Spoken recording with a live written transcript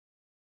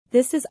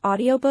This is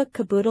Audiobook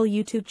Caboodle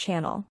YouTube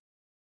channel.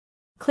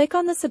 Click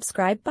on the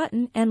subscribe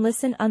button and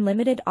listen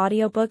unlimited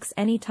audiobooks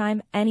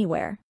anytime,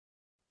 anywhere.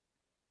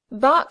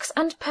 Barks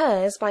and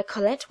Purrs by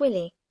Colette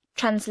Willy.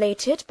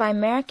 Translated by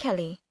Mary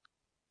Kelly.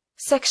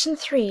 Section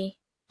 3.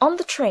 On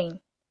the Train.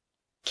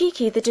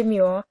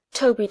 Kiki-the-Demure,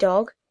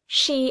 Toby-Dog,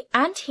 she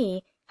and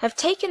he have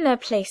taken their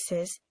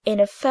places in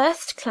a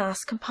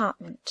first-class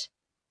compartment.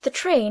 The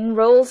train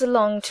rolls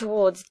along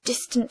towards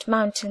distant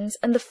mountains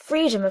and the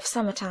freedom of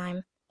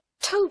summertime.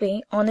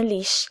 Toby, on a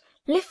leash,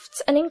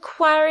 lifts an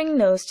inquiring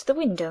nose to the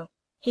window.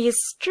 He has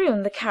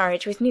strewn the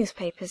carriage with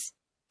newspapers.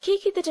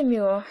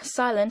 Kiki-the-Demure,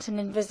 silent and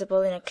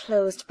invisible in a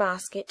closed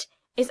basket,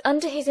 is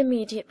under his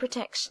immediate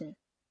protection.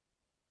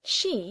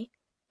 She,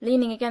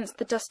 leaning against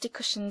the dusty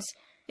cushions,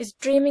 is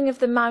dreaming of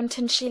the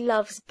mountain she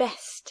loves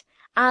best,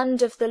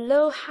 and of the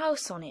low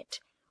house on it,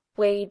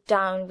 weighed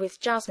down with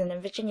jasmine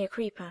and Virginia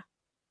creeper.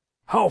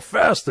 How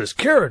fast this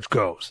carriage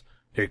goes!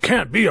 It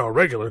can't be our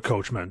regular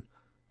coachman.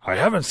 I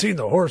haven't seen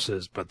the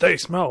horses, but they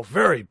smell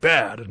very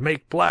bad and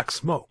make black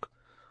smoke.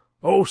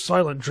 Oh,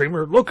 silent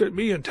dreamer, look at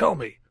me and tell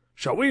me,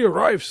 shall we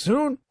arrive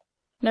soon?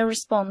 No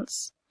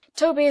response.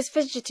 Toby is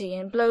fidgety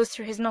and blows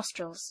through his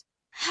nostrils.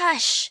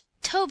 Hush,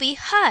 Toby,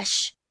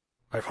 hush!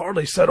 I've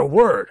hardly said a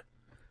word.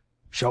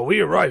 Shall we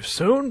arrive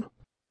soon?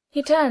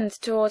 He turns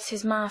towards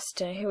his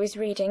master, who is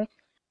reading,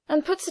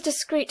 and puts a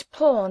discreet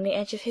paw on the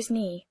edge of his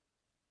knee.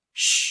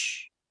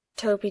 Shh!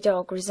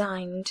 Toby-Dog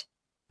resigned.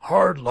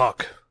 Hard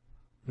luck.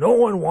 No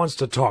one wants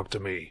to talk to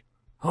me.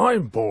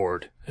 I'm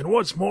bored, and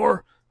what's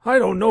more, I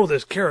don't know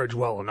this carriage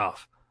well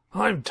enough.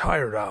 I'm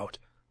tired out.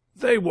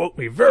 They woke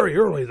me very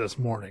early this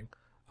morning.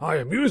 I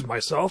amused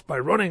myself by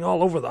running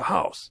all over the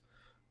house.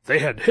 They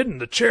had hidden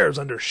the chairs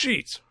under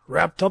sheets,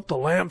 wrapped up the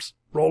lamps,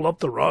 rolled up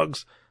the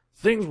rugs.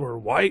 Things were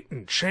white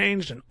and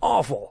changed and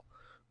awful.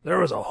 There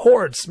was a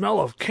horrid smell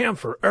of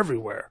camphor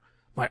everywhere.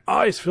 My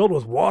eyes filled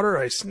with water,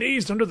 I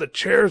sneezed under the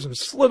chairs and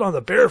slid on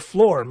the bare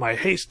floor in my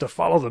haste to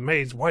follow the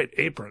maids' white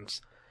aprons.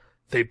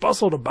 They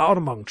bustled about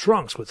among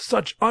trunks with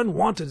such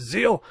unwonted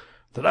zeal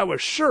that I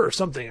was sure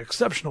something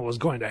exceptional was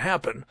going to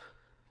happen.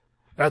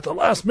 At the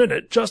last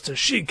minute, just as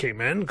she came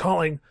in,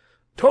 calling,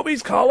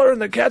 "Toby's collar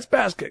and the cat's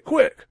basket,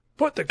 quick!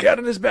 Put the cat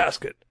in his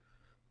basket!"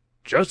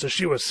 Just as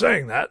she was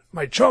saying that,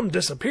 my chum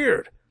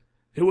disappeared.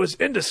 It was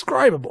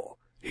indescribable.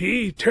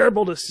 He,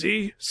 terrible to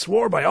see,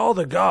 swore by all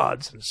the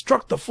gods, and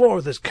struck the floor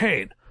with his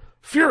cane,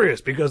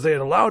 furious because they had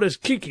allowed his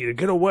Kiki to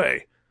get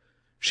away.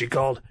 She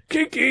called,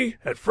 "Kiki,"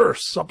 at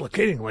first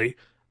supplicatingly,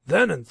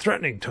 then in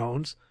threatening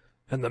tones,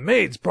 and the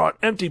maids brought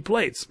empty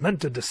plates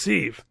meant to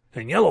deceive,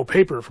 and yellow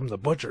paper from the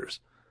butcher's.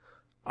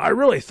 I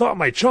really thought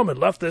my chum had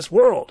left this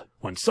world,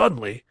 when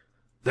suddenly,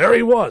 there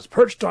he was,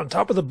 perched on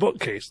top of the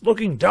bookcase,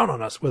 looking down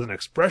on us with an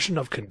expression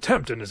of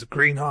contempt in his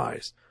green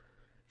eyes.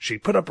 She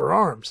put up her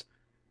arms.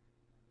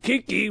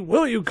 "Kiki,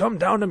 will you come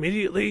down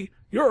immediately?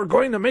 You're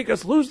going to make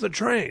us lose the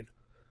train."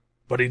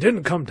 But he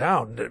didn't come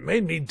down, and it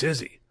made me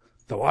dizzy,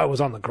 though I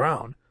was on the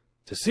ground,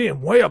 to see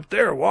him way up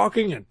there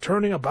walking and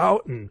turning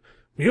about and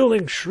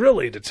mewling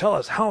shrilly to tell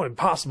us how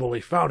impossible he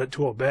found it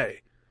to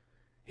obey.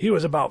 He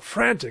was about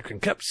frantic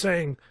and kept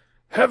saying,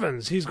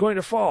 "Heavens, he's going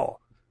to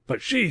fall."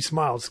 But she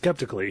smiled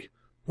skeptically,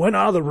 went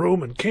out of the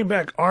room, and came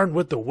back armed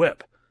with the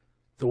whip.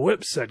 The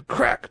whip said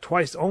crack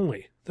twice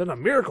only. Then a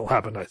miracle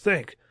happened, I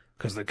think,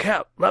 'cause the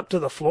cat leapt to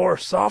the floor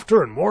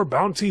softer and more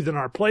bouncy than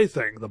our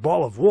plaything, the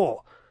ball of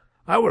wool.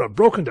 I would have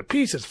broken to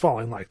pieces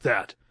falling like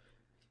that.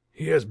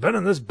 He has been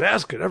in this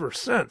basket ever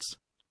since.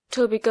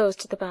 Toby goes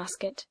to the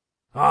basket.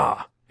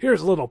 Ah,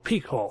 here's a little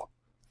peek-hole.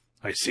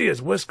 I see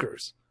his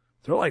whiskers.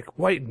 They're like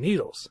white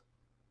needles.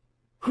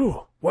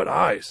 Whew, what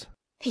eyes!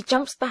 He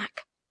jumps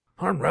back.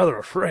 I'm rather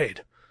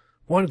afraid.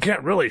 One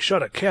can't really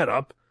shut a cat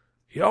up.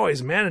 He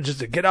always manages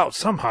to get out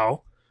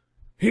somehow.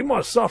 He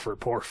must suffer,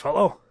 poor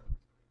fellow.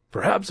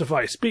 Perhaps if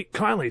I speak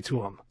kindly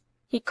to him.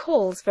 He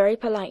calls very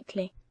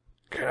politely.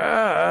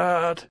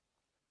 Cat!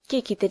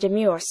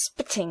 Kiki-the-Demure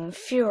spitting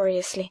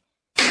furiously.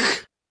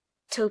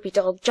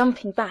 Toby-Dog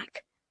jumping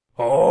back.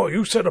 Oh,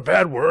 you said a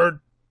bad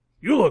word.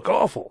 You look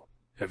awful.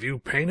 Have you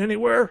pain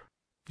anywhere?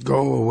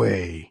 Go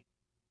away.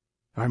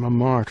 I'm a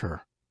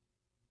martyr.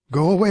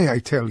 Go away, I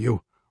tell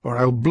you, or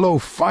I'll blow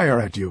fire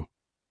at you.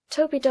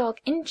 Toby-Dog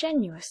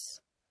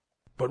ingenuous.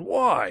 But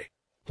why?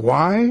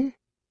 Why?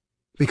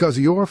 Because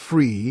you're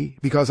free,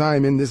 because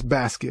I'm in this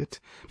basket,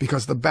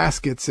 because the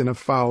basket's in a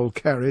foul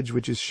carriage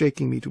which is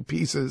shaking me to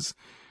pieces,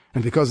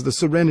 and because the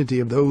serenity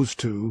of those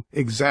two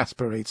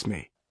exasperates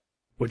me.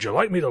 Would you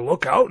like me to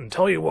look out and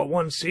tell you what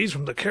one sees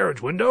from the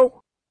carriage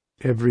window?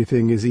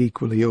 Everything is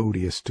equally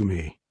odious to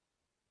me.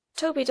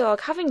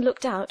 Toby-Dog, having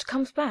looked out,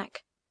 comes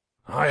back.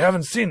 I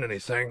haven't seen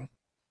anything.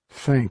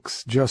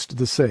 Thanks, just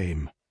the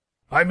same.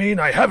 I mean,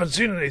 I haven't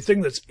seen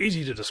anything that's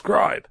easy to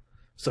describe.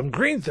 Some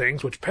green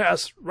things which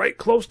pass right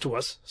close to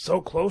us, so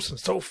close and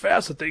so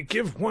fast that they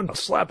give one a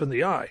slap in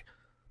the eye.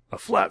 A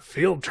flat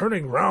field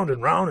turning round,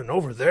 and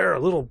over there a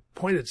little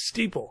pointed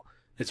steeple.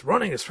 It's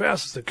running as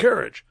fast as the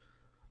carriage.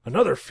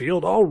 Another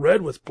field all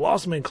red with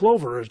blossoming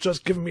clover has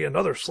just given me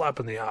another slap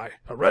in the eye,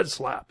 a red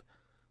slap.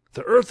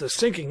 The earth is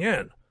sinking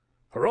in,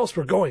 or else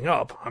we're going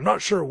up, I'm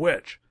not sure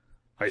which.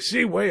 I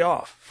see way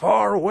off,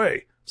 far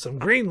away, some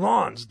green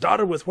lawns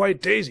dotted with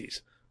white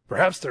daisies.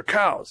 Perhaps they're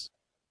cows.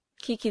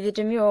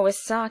 Kiki-the-Demure with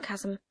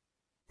sarcasm.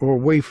 Or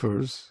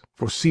wafers,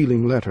 for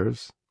sealing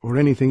letters, or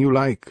anything you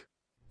like.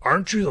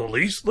 Aren't you the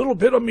least little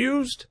bit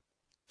amused?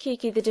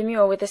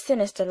 Kiki-the-Demure with a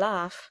sinister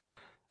laugh.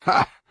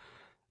 Ha!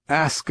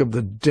 Ask of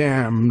the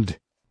damned.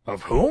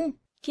 Of whom?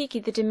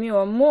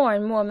 Kiki-the-Demure more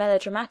and more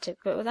melodramatic,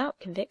 but without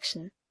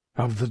conviction.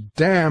 Of the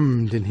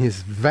damned in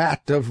his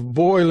vat of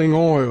boiling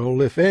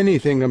oil, if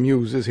anything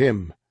amuses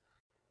him.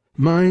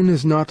 Mine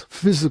is not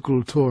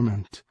physical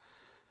torment.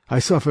 I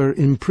suffer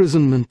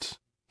imprisonment,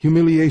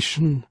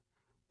 humiliation,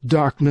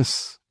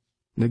 darkness,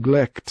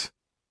 neglect.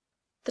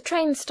 The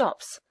train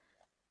stops.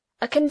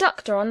 A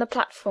conductor on the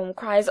platform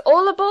cries,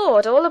 "All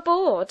aboard! All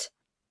aboard!"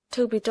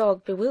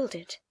 Toby-Dog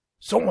bewildered.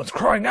 Someone's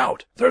crying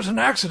out! There's an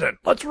accident!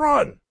 Let's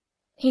run!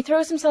 He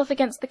throws himself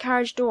against the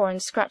carriage door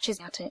and scratches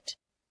at it.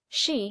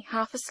 She,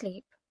 half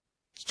asleep.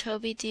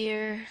 Toby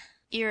dear,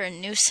 you're a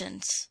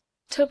nuisance.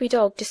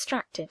 Toby-Dog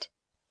distracted.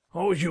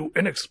 Oh, you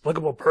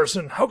inexplicable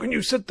person! How can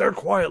you sit there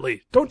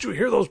quietly? Don't you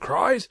hear those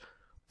cries?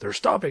 They're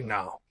stopping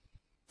now.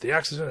 The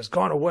accident has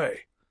gone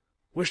away.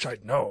 Wish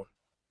I'd known.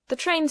 The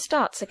train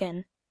starts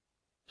again.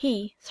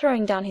 He,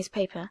 throwing down his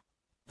paper.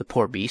 The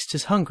poor beast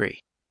is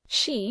hungry.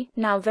 She,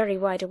 now very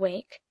wide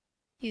awake.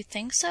 You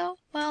think so?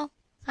 Well,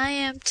 I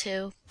am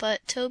too,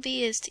 but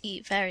Toby is to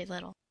eat very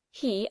little.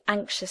 He,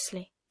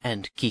 anxiously.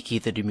 And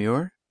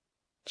Kiki-the-Demure?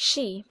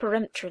 She,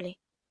 peremptorily.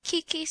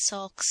 Kiki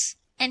sulks,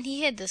 and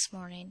he hid this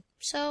morning,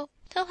 so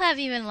they'll have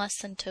even less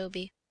than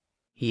Toby.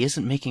 He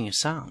isn't making a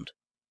sound.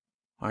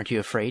 Aren't you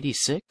afraid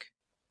he's sick?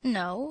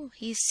 No,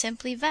 he's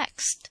simply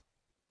vexed.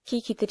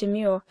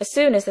 Kiki-the-Demure, as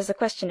soon as there's a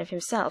question of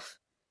himself.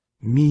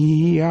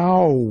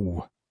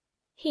 Meow.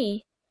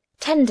 He,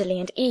 tenderly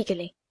and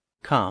eagerly.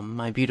 Come,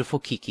 my beautiful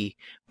Kiki,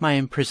 my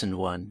imprisoned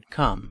one,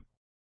 come.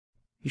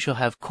 You shall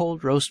have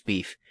cold roast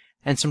beef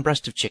and some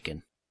breast of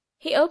chicken.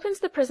 He opens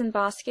the prison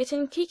basket,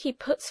 and Kiki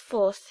puts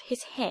forth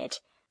his head,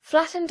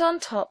 flattened on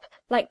top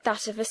like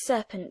that of a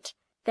serpent,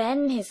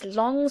 then his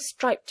long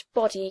striped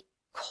body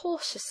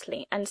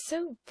cautiously, and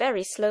so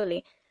very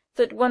slowly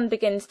that one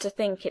begins to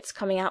think it's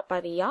coming out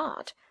by the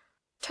yard.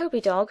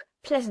 Toby-Dog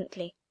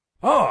pleasantly.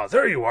 Ah,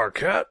 there you are,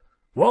 cat.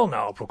 Well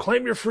now,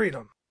 proclaim your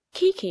freedom.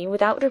 Kiki,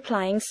 without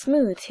replying,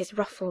 smooths his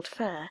ruffled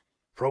fur.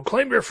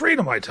 Proclaim your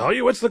freedom, I tell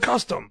you. It's the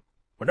custom.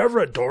 Whenever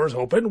a door is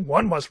open,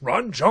 one must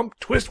run, jump,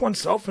 twist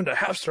oneself into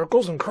half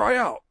circles, and cry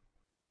out.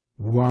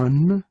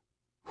 One?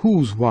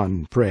 Who's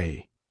one,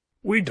 pray?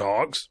 We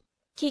dogs.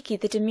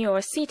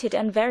 Kiki-the-Demure, seated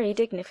and very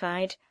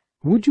dignified.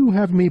 Would you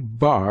have me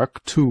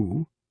bark,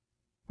 too?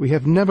 We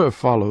have never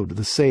followed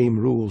the same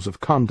rules of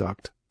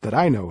conduct that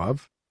I know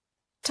of.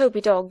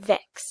 Toby-Dog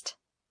vexed.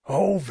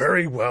 Oh,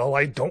 very well,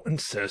 I don't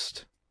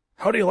insist.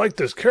 How do you like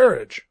this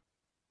carriage?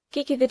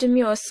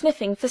 Kiki-the-Demure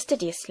sniffing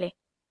fastidiously.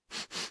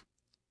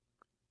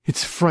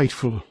 It's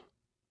frightful.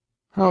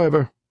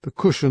 However, the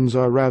cushions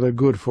are rather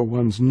good for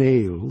one's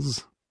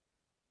nails.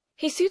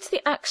 He suits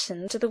the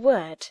action to the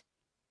word.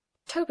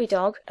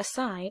 Toby-Dog,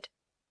 aside.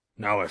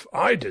 Now if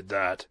I did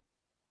that...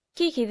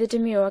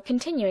 Kiki-the-Demure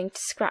continuing to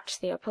scratch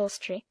the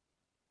upholstery.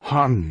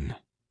 Hun,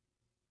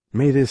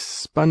 may this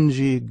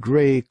spongy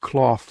grey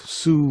cloth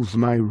soothe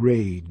my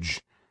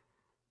rage.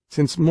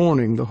 Since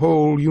morning the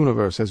whole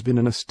universe has been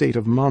in a state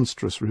of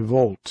monstrous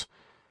revolt.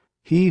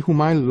 He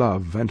whom I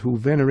love and who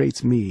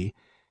venerates me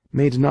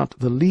made not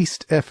the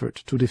least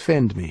effort to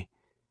defend me.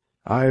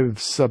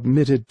 I've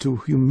submitted to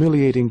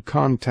humiliating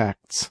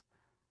contacts,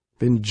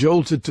 been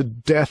jolted to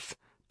death,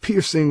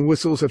 piercing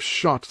whistles have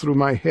shot through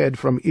my head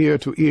from ear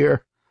to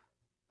ear.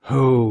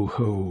 Ho,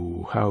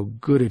 ho, how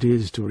good it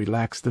is to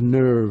relax the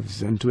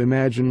nerves and to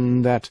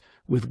imagine that,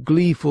 with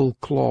gleeful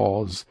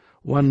claws,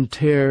 one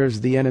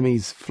tears the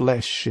enemy's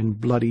flesh in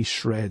bloody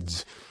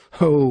shreds.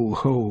 Ho,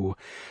 ho,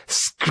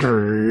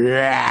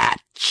 scratch!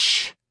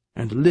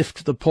 And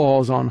lift the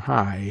paws on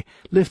high,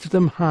 lift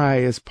them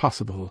high as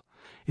possible.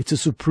 It's a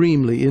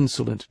supremely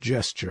insolent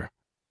gesture.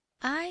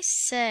 I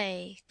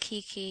say,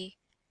 Kiki,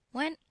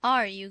 when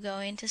are you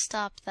going to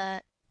stop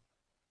that?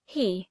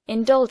 He,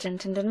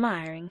 indulgent and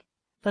admiring.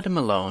 Let him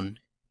alone.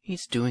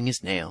 He's doing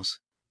his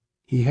nails.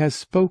 He has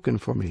spoken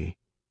for me.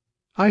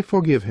 I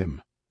forgive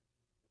him.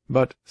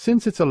 But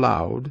since it's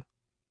allowed,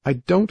 I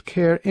don't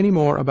care any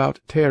more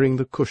about tearing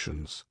the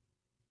cushions.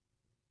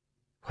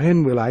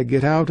 When will I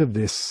get out of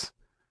this?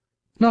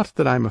 Not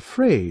that I'm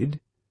afraid.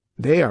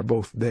 They are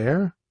both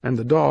there, and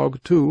the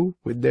dog, too,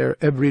 with their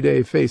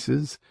everyday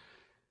faces.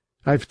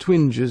 I've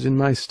twinges in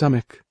my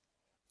stomach.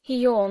 He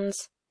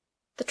yawns.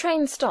 The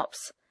train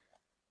stops.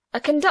 A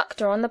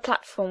conductor on the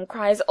platform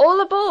cries, "All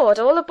aboard!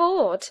 All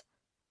aboard!"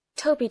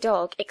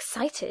 Toby-Dog,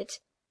 excited.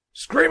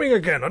 Screaming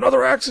again!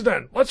 Another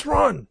accident! Let's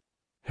run!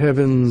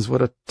 Heavens,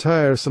 what a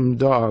tiresome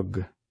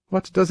dog!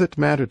 What does it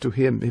matter to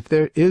him if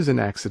there is an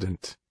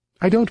accident?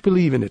 I don't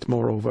believe in it,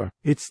 moreover.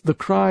 It's the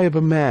cry of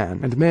a man,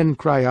 and men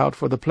cry out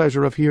for the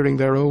pleasure of hearing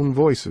their own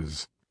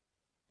voices.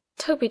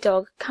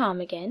 Toby-Dog, calm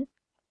again.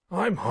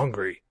 I'm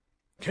hungry.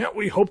 Can't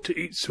we hope to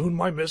eat soon,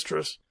 my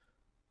mistress?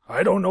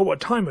 I don't know what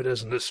time it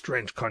is in this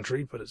strange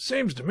country, but it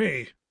seems to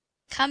me—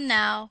 Come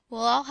now,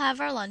 we'll all have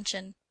our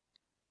luncheon.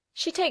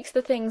 She takes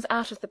the things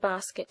out of the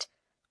basket,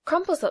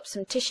 crumples up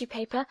some tissue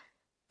paper,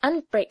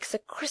 and breaks a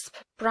crisp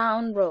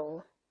brown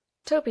roll.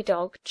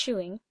 Toby-Dog,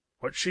 chewing.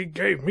 What she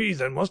gave me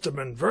then must have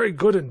been very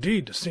good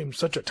indeed to seem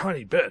such a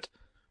tiny bit.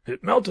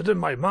 It melted in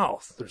my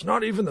mouth. There's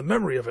not even the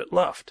memory of it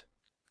left.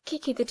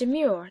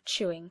 Kiki-the-Demure,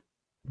 chewing.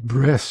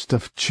 Breast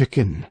of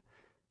chicken.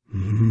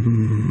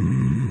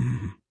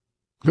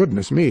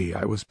 Goodness me,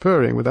 I was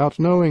purring without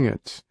knowing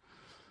it.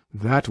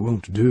 That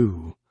won't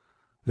do.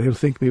 They'll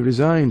think me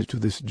resigned to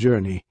this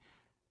journey.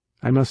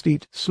 I must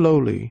eat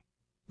slowly,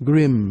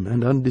 grim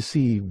and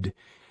undeceived,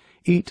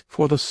 eat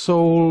for the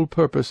sole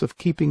purpose of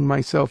keeping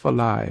myself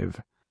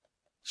alive.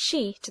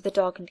 She to the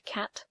dog and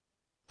cat.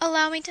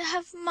 Allow me to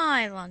have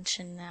my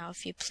luncheon now,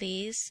 if you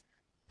please.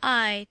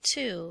 I,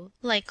 too,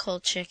 like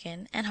cold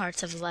chicken and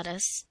hearts of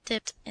lettuce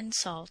dipped in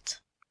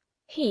salt.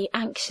 He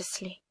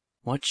anxiously.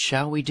 What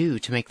shall we do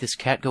to make this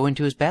cat go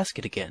into his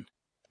basket again?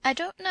 I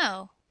don't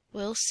know.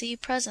 We'll see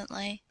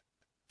presently.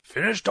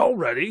 Finished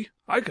already?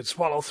 I could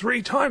swallow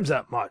 3 times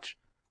that much.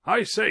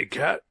 I say,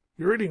 cat,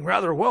 you're eating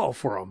rather well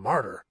for a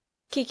martyr.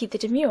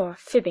 Kiki-the-Demure,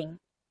 fibbing.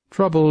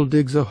 Trouble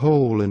digs a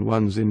hole in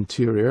one's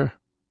interior.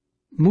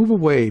 Move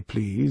away,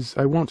 please.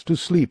 I want to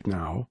sleep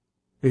now,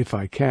 if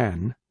I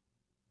can.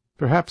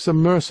 Perhaps a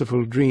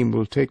merciful dream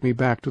will take me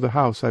back to the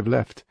house I've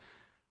left,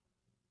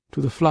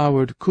 to the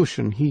flowered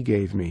cushion he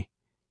gave me.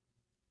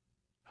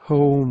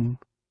 Home,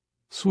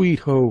 sweet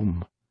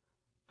home.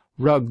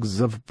 Rugs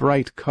of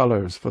bright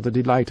colors for the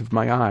delight of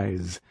my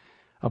eyes,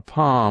 a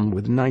palm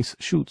with nice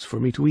shoots for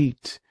me to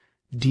eat,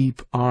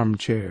 deep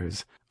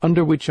armchairs,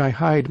 under which I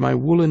hide my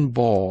woolen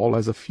ball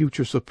as a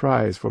future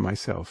surprise for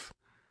myself.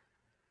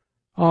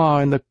 Ah,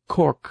 and the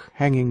cork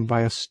hanging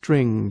by a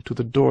string to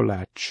the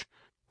door-latch,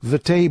 the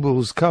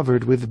tables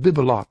covered with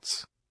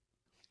bibelots.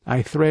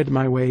 I thread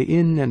my way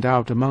in and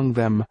out among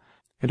them,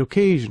 and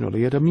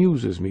occasionally it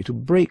amuses me to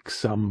break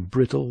some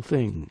brittle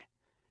thing.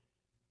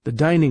 The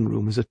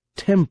dining-room is a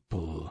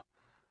temple,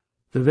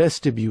 the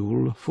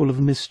vestibule full of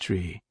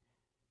mystery.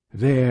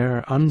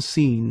 There,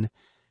 unseen,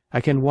 I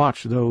can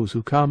watch those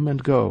who come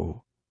and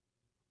go.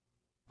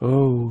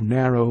 Oh,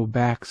 narrow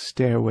back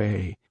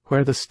stairway,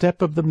 where the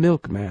step of the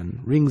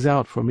milkman rings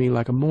out for me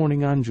like a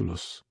morning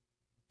angelus.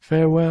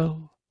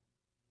 Farewell,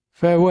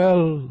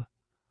 farewell!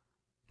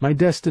 My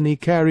destiny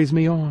carries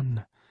me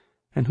on,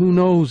 and who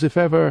knows if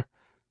ever—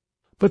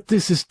 But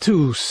this is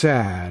too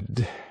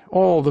sad.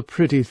 All the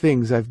pretty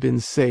things I've been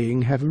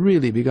saying have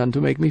really begun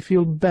to make me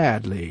feel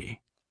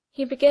badly.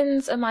 He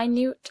begins a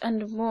minute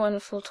and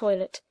mournful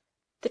toilet.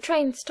 The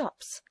train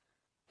stops.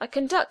 A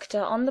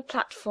conductor on the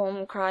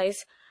platform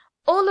cries,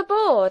 "All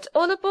aboard!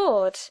 All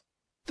aboard!"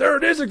 There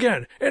it is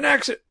again! An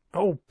accident!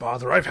 Oh,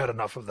 bother, I've had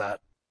enough of that.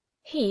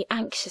 He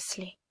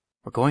anxiously.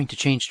 We're going to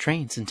change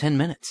trains in 10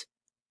 minutes.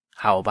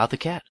 How about the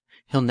cat?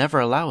 He'll never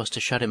allow us to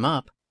shut him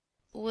up.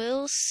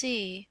 We'll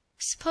see.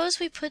 Suppose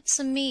we put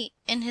some meat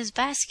in his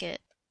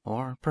basket.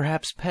 Or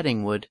perhaps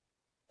petting would.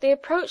 They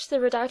approach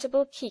the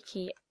redoubtable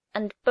Kiki,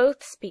 and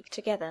both speak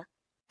together.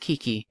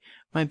 Kiki,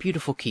 my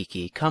beautiful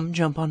Kiki, come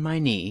jump on my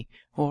knee,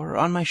 or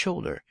on my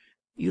shoulder.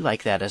 You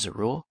like that as a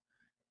rule.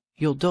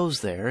 You'll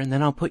doze there, and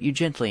then I'll put you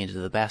gently into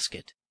the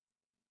basket.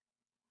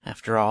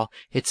 After all,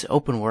 it's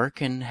open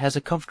work, and has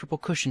a comfortable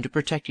cushion to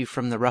protect you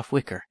from the rough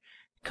wicker.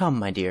 Come,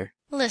 my dear.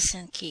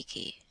 Listen,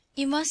 Kiki.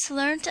 You must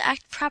learn to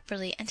act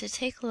properly and to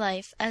take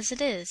life as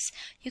it is.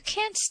 You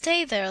can't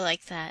stay there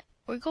like that.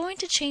 We're going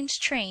to change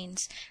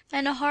trains,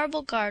 and a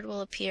horrible guard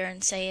will appear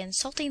and say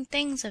insulting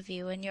things of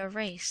you and your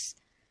race.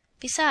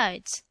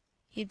 Besides,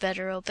 you'd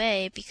better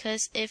obey,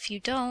 because if you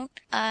don't,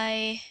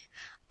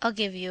 I'll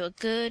give you a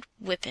good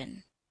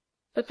whipping.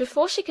 But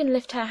before she can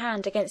lift her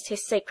hand against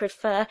his sacred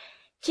fur,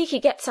 Kiki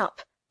gets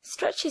up,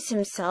 stretches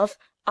himself,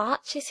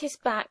 arches his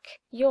back,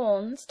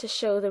 yawns to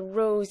show the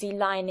rosy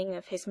lining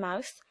of his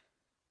mouth,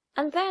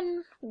 and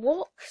then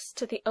walks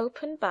to the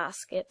open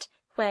basket,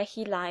 where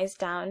he lies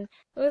down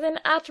with an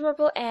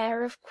admirable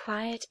air of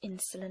quiet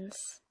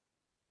insolence.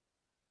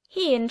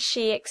 He and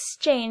she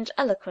exchange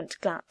eloquent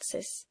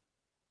glances.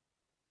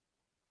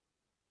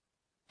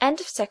 End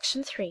of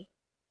section 3.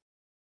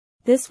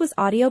 This was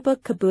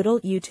Audiobook Caboodle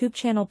YouTube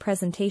channel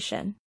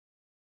presentation.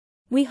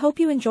 We hope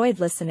you enjoyed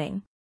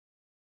listening.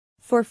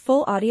 For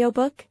full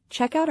audiobook,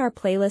 check out our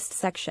playlist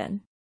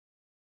section.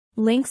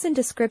 Links in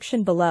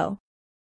description below.